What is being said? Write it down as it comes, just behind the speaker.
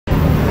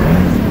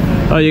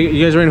Oh,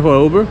 you guys waiting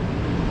for Uber?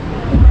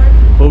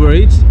 Uber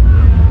Eats?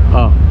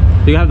 Oh,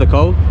 do you have the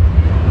code?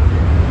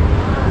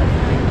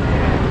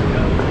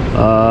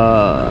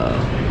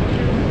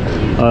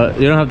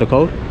 You don't have the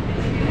code?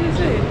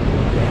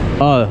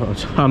 Oh,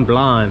 I'm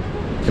blind.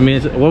 I mean,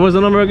 what was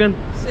the number again?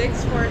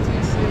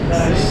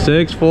 6426.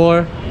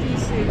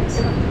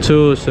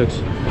 6426.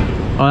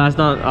 Oh, that's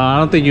not. I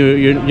don't think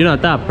you're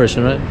not that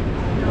person, right?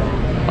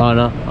 Oh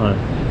no. All right.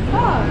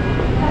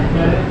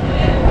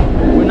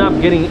 We're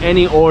not getting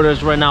any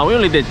orders right now. We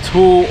only did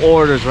 2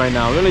 orders right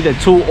now. We only did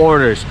 2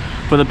 orders.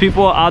 For the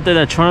people out there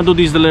that are trying to do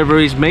these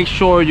deliveries, make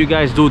sure you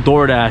guys do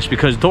DoorDash,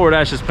 because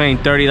DoorDash is paying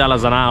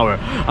 $30 an hour.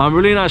 I'm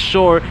really not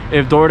sure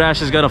if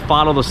DoorDash is gonna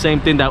follow the same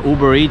thing that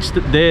Uber Eats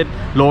did,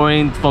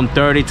 lowering from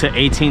 $30 to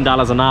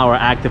 $18 an hour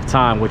active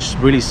time, which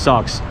really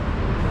sucks.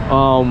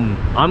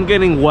 I'm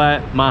getting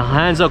wet, my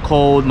hands are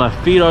cold, my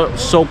feet are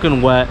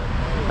soaking wet.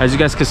 As you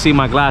guys can see,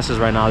 my glasses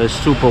right now, they're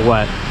super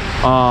wet.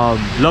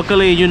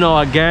 Luckily, you know,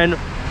 again,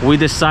 we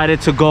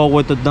decided to go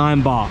with the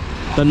 9-baht.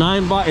 The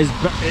 9-baht is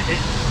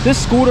this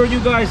scooter,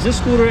 you guys, this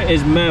scooter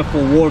is meant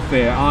for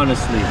warfare,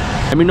 honestly.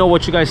 Let me know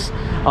what you guys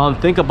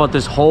think about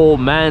this whole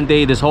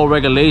mandate, this whole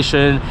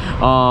regulation,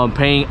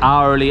 paying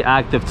hourly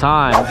active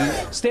time.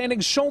 Standing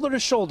shoulder to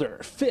shoulder,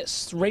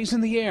 fists raised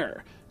in the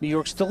air, New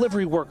York's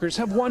delivery workers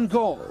have one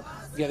goal: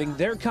 getting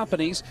their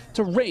companies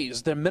to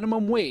raise their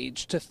minimum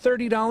wage to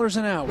 $30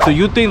 an hour. So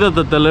you think that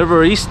the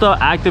Deliverista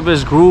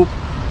activist group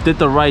did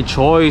the right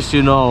choice,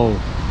 you know,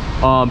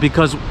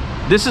 because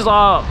this is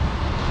all,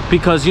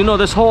 because, you know,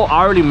 this whole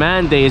hourly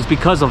mandate is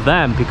because of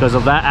them, because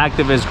of that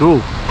activist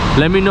group.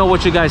 Let me know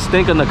what you guys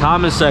think in the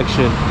comment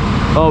section.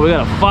 Oh, we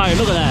got a fire,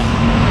 look at that.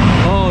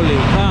 Holy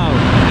cow.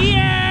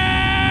 Yeah.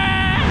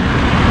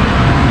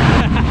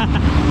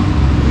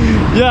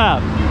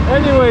 Yeah.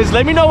 Anyways,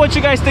 let me know what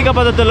you guys think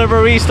about the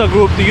Deliverista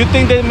group. Do you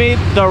think they made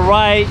the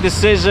right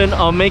decision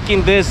on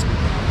making this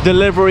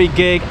delivery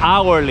gig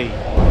hourly?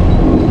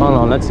 Hold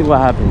on, let's see what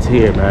happens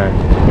here, man.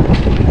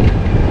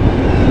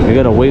 We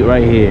gotta wait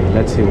right here.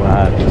 Let's see what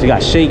happens. You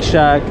got Shake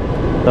Shack.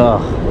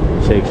 Ugh,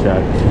 Shake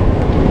Shack.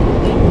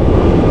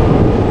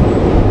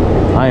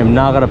 I am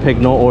not gonna pick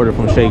no order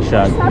from Shake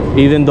Shack,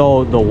 even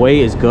though the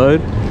wait is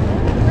good.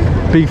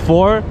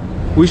 Before,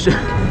 we should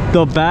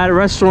the bad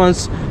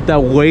restaurants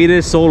that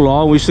waited so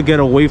long, we should get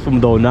away from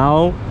though.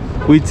 Now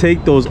we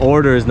take those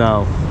orders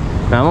now.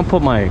 Now I'm gonna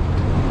put my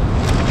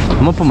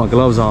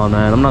gloves on,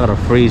 man. I'm not gonna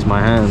freeze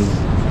my hands.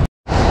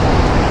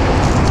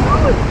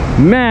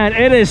 Man,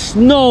 it is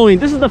snowing.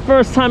 This is the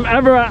first time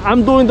ever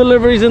I'm doing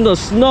deliveries in the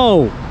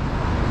snow.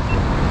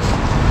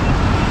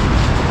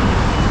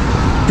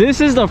 This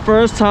is the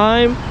first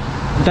time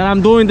that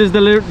I'm doing these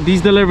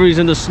deliveries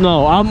in the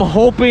snow. I'm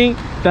hoping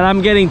that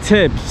I'm getting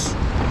tips.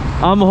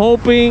 I'm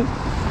hoping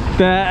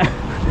that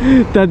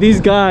these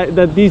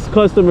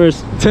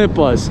customers tip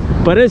us.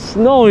 But it's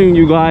snowing,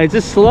 you guys.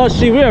 It's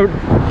slushy. We're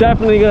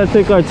definitely gonna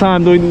take our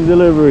time doing these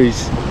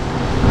deliveries.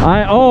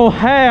 Oh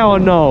hell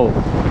no.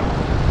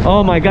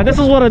 Oh my god, this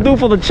is what I do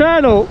for the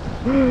channel.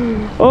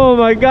 Oh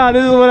my god,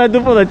 this is what I do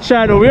for the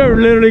channel. We are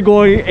literally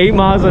going 8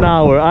 miles an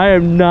hour. I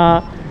am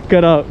not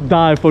gonna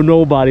die for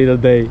nobody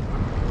today.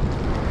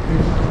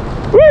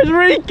 Where's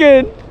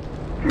Rican?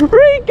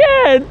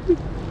 Rican!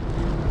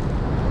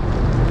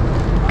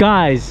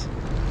 Guys,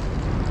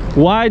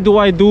 why do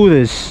I do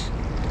this?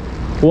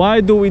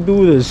 Why do we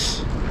do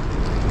this?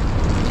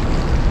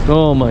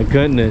 Oh my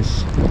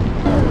goodness.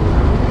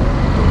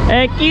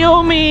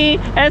 Excuse me,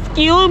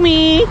 excuse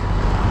me.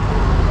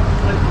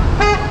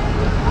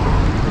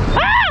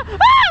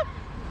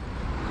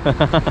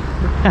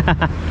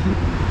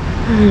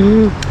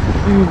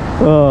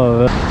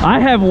 Oh, I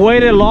have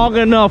waited long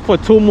enough for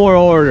 2 more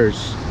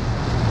orders.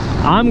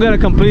 I'm gonna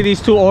complete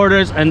these 2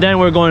 orders and then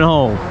we're going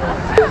home.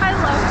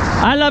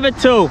 I love it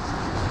too.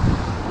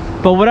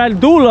 But what I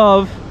do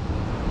love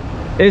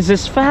is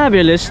this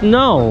fabulous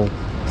snow.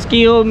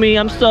 Excuse me,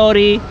 I'm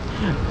sorry.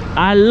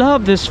 I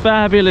love this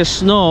fabulous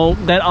snow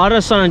that all of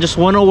a sudden just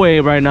went away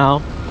right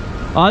now.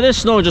 All this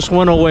snow just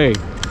went away.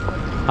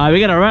 We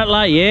got a red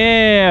light,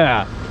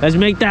 yeah. Let's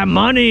make that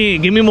money.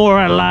 Give me more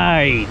red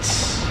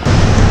lights.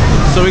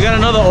 So we got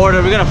another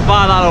order. We got a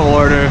 $5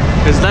 order.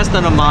 It's less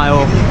than a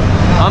mile.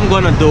 I'm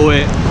gonna do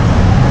it,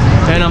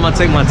 and I'm gonna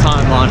take my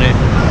time on it.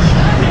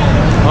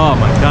 Oh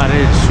my god,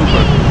 it is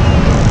super.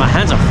 My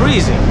hands are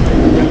freezing.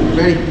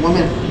 Ready? 1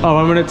 minute. Oh,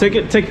 I'm gonna take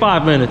it. Take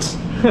 5 minutes.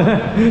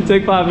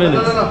 Take 5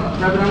 minutes. No.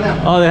 Grab it on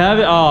now. Oh, they have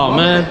it. Oh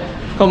man,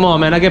 come on,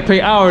 man. I get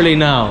paid hourly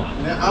now.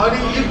 Hourly?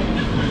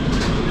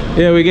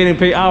 Yeah, we're getting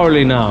paid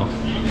hourly now.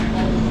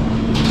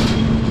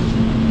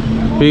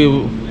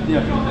 Yeah.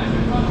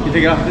 You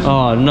take it off.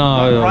 Oh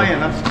no. Brian.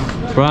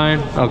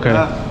 Brian? Okay.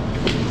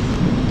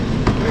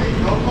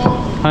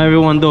 How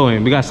everyone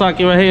doing? We got sake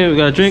right here. We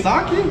got a drink.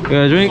 Sake? We got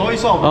a drink. Soy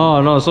sauce.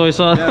 Oh no, soy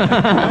sauce.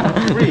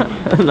 Yeah. Free.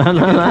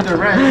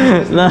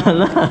 Nah.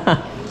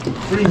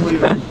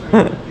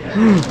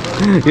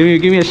 Free.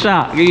 Give me a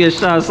shot. Give me a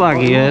shot of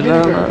sake. Yeah.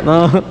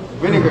 No.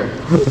 Vinegar.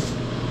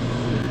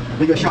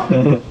 Make a shot.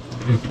 Alright,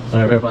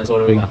 everybody, so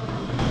what do we got?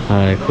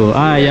 Alright, cool.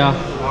 Alright, y'all.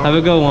 Have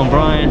a good one,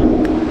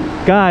 Brian.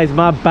 Guys,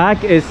 my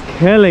back is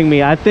killing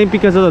me. I think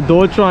because of the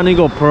Doordash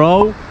Eagle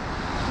Pro.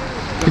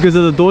 Because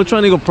of the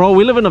Doordash Eagle Pro.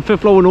 We live in the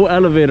 5th floor with no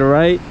elevator,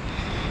 right?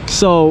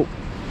 So,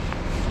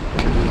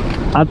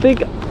 I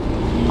think,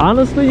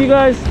 honestly, you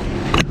guys,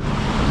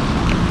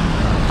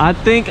 I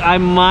think I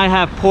might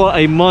have pulled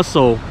a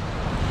muscle.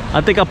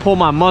 I think I pulled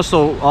my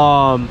muscle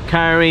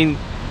carrying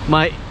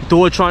my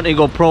Doordash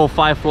Eagle Pro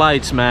 5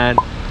 flights, man.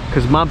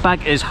 Because my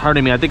back is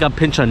hurting me. I think I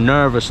pinched a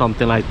nerve or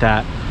something like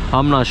that.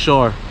 I'm not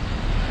sure.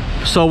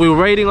 So we're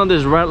waiting on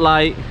this red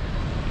light.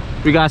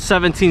 We got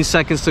 17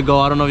 seconds to go.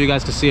 I don't know if you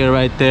guys can see it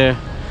right there.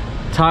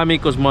 Time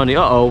equals money.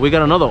 Uh-oh, we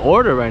got another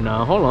order right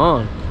now. Hold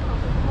on.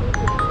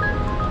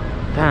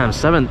 Damn,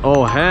 7.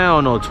 Oh,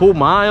 hell no. 2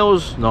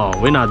 miles? No,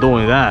 we're not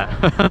doing that.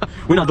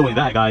 We're not doing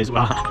that, guys.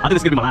 I think this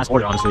is gonna be my last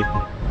order, honestly.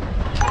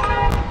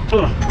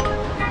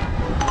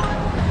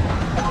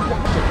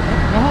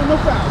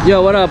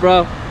 Yo, what up,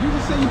 bro? You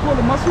just say you pulled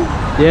a muscle?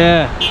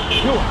 Yeah.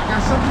 Yo, I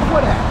got something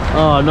for that.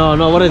 Oh,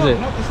 no, what is it?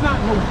 No, it's not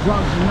no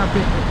drugs or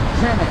nothing.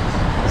 Xanax.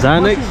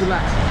 Xanax? Muscle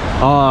relaxing.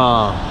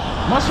 Oh.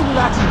 Muscle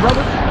relaxing,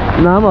 brother.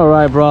 Nah, I'm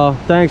alright, bro.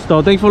 Thanks,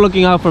 though. Thanks for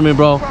looking out for me,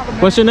 bro. No problem,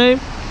 man. What's your name?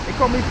 They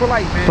call me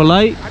Polite, man.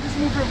 Polite? I just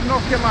moved here from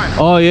North Carolina.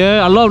 Oh,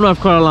 yeah? I love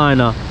North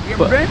Carolina. You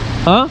ever been?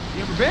 Huh?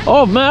 You ever been?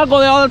 Oh, man, I go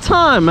there all the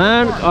time,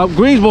 man.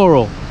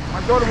 Greensboro. My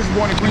daughter was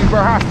born in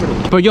Greensboro Hospital.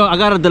 But, yo, I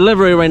got a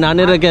delivery right now. I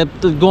need to get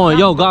going.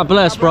 Yo, God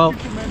bless, bro. All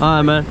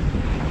right, man.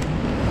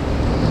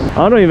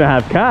 I don't even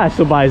have cash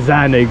to buy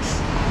Xanax.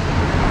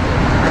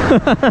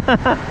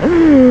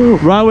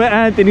 Right with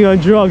Anthony on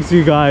drugs,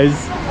 you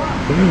guys.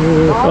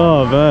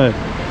 Oh, man.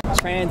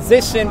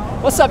 Transition.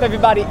 What's up,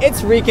 everybody?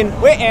 It's Rican.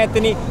 We're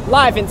Anthony,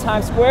 live in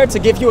Times Square to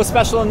give you a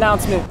special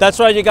announcement. That's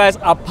right, you guys.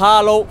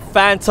 Apollo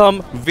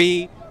Phantom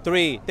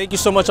V3. Thank you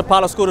so much,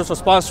 Apollo Scooters, for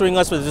sponsoring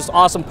us with this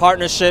awesome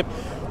partnership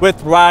with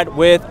Ride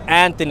with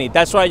Anthony.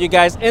 That's right, you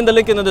guys. In the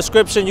link in the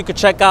description, you can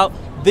check out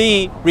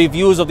the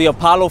reviews of the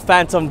Apollo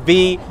Phantom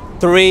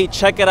V3.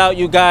 Check it out,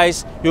 you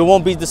guys. You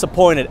won't be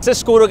disappointed. This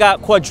scooter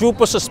got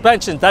quadruple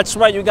suspension. That's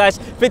right, you guys.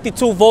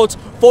 52 volts,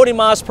 40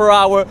 miles per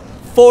hour,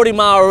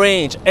 40-mile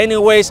range.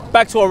 Anyways,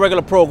 back to our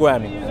regular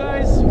programming. You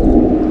guys,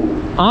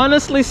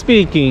 honestly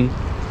speaking,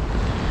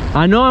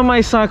 I know I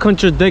might sound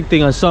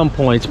contradicting at some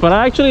points, but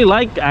I actually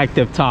like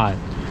active time.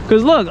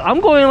 Because look, I'm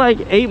going like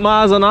 8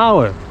 miles an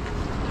hour.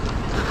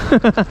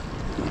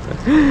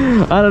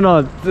 I don't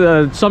know.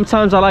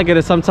 Sometimes I like it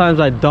and sometimes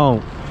I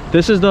don't.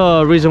 This is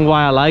the reason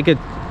why I like it.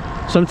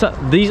 Sometimes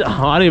these,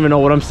 I don't even know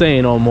what I'm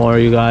saying no more,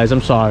 you guys. I'm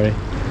sorry.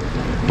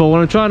 But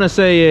what I'm trying to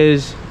say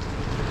is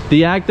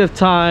the active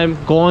time,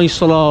 going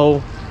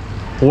slow,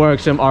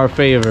 works in our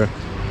favor.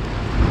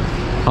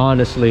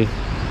 Honestly.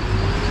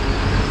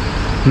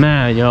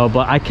 Man, yo,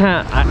 but I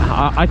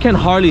can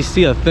hardly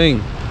see a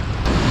thing.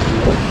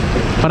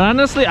 But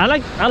honestly, I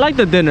like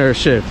the dinner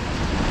shift.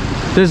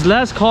 There's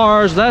less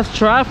cars, less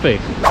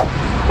traffic.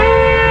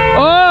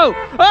 Oh!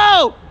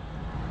 Oh!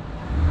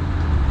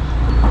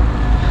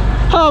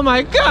 Oh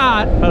my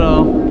God!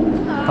 Hello.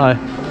 Hi.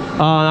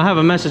 I have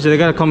a message. They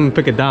gotta come and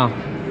pick it down.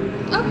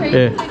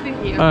 Okay. Yeah.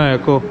 Thank you. All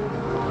right, cool.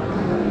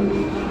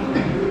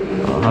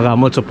 I got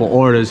multiple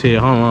orders here.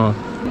 Hold on.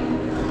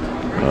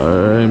 All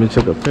right, let me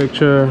take a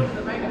picture.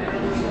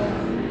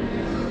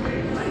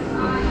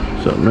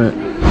 Submit.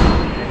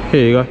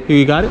 Here you go.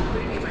 You got it?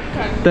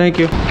 Thank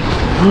you.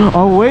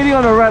 I'm waiting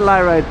on the red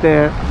light right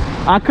there.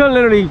 I could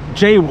literally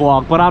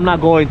jaywalk, but I'm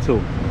not going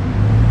to.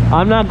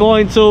 I'm not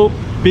going to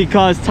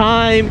because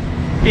time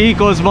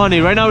equals money.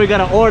 Right now we got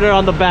an order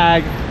on the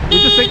bag. We're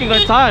just taking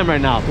our time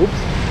right now. Oops.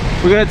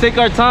 We're gonna take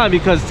our time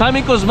because time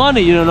equals money,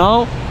 you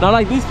know. Not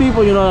like these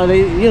people, you know,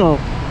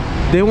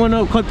 they want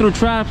to cut through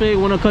traffic,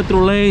 want to cut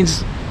through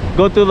lanes,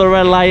 go through the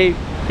red light.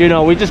 You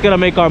know, we just gotta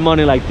make our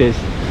money like this.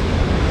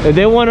 If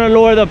they want to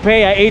lower the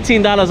pay at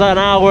 $18 an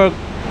hour,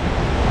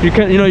 you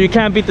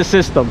can't beat the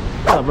system.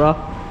 What's up, bro?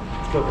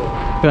 Let's go, bro.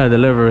 Got a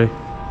delivery.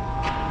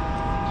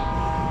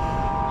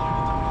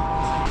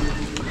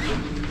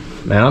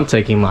 Man, I'm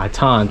taking my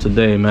time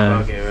today,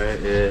 man. Okay, right,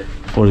 yeah.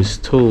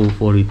 42,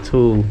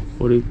 42,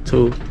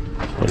 42,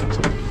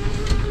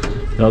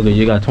 42. Okay,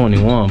 you got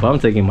 21, but I'm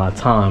taking my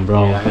time,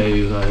 bro. Yeah, I hear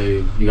you, I hear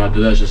you. You gotta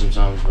do that shit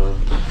sometimes, bro. You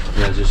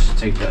gotta just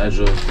take the edge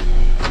off.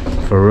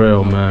 For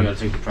real, You man. gotta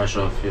take the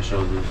pressure off your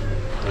shoulders.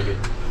 Okay.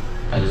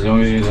 As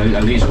long as you're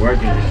at least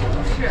working.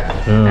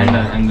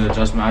 And the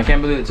adjustment. I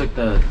can't believe they took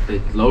they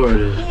lowered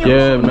it.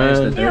 Yeah, So nice.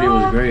 man. The 30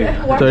 was great.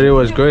 30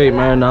 was great,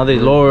 man. Now they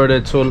lowered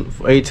it to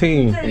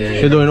 18. Yeah.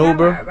 You're doing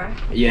Uber?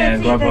 Yeah,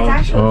 Grub.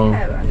 Oh.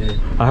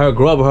 I heard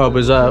Grub Hub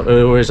is at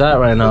where it's at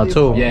right now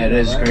too. Yeah, it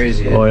is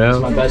crazy. Oh, yeah?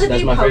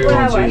 That's my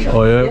favorite one too.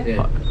 Oh yeah?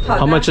 Yeah.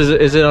 How much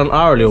is it on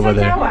hourly over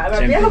there?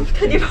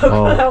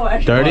 Oh,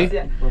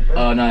 30?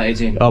 No,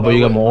 18. Oh, but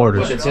you got more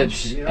orders. With the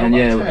tips, and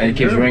yeah, and it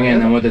keeps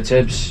ringing, and with the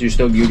tips,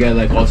 you get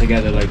like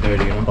altogether like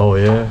 30, you know? Oh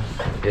yeah?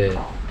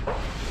 Yeah.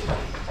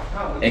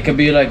 It could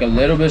be like a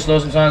little bit slow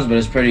sometimes, but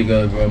it's pretty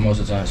good, bro, most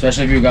of the time.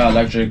 Especially if you got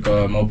electric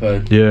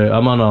moped. Yeah,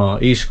 I'm on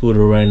a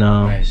e-scooter right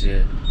now. Nice,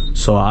 yeah.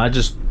 So I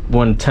just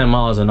went 10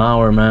 miles an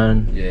hour,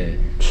 man. Yeah.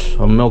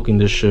 I'm milking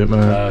this shit,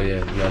 man. Oh yeah,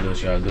 you gotta do what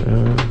you gotta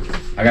do.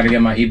 I gotta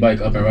get my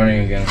e-bike up and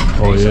running again.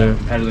 Oh yeah.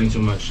 Pedaling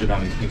too much shit,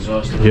 I'm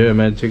exhausted. Yeah,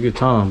 man, take your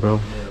time, bro.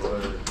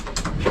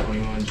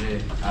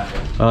 21J.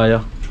 Oh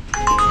yeah.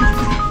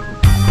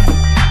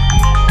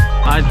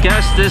 I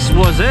guess this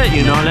was it,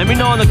 you know. Let me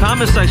know in the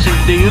comment section,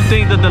 do you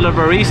think the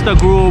Deliverista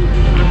group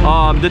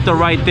did the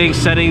right thing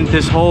setting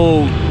this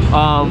whole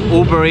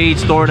Uber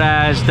Eats,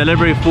 DoorDash,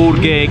 delivery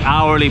food gig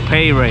hourly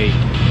pay rate?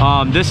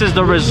 This is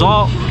the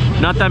result.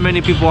 Not that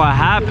many people are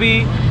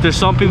happy. There's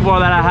some people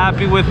that are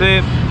happy with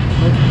it.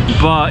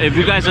 But if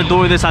you guys are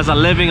doing this as a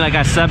living, like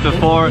I said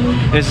before,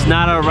 it's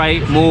not a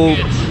right move.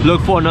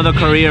 Look for another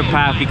career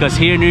path, because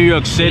here in New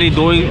York City,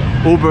 doing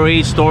Uber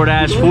Eats,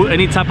 DoorDash, food,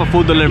 any type of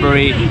food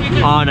delivery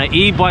on an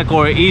e-bike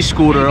or an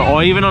e-scooter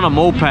or even on a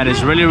moped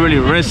is really, really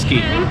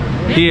risky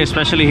here,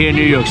 especially here in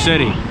New York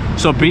City.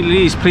 So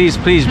please, please,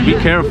 please be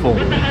careful.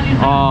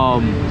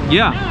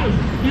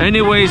 Yeah.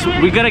 Anyways,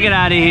 we gotta get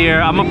out of here.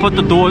 I'm gonna put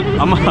the door.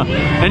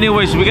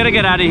 Anyways, we gotta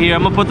get out of here.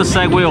 I'm gonna put the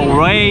Segway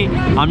away.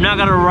 I'm not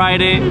gonna ride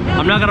it.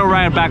 I'm not gonna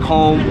ride it back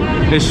home.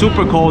 It's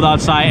super cold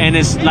outside, and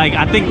it's like,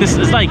 I think this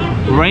is like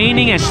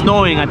raining and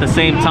snowing at the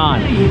same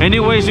time.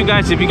 Anyways, you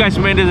guys, if you guys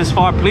made it this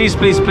far, please,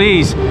 please,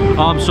 please,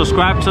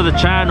 subscribe to the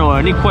channel.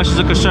 Any questions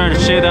or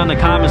concerns, share down in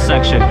the comment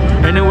section.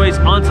 Anyways,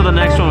 on to the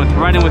next one with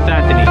Riding with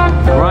Anthony.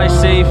 Ride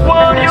safe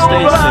and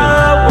stay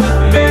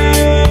safe.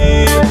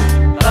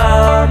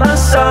 By my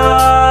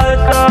side.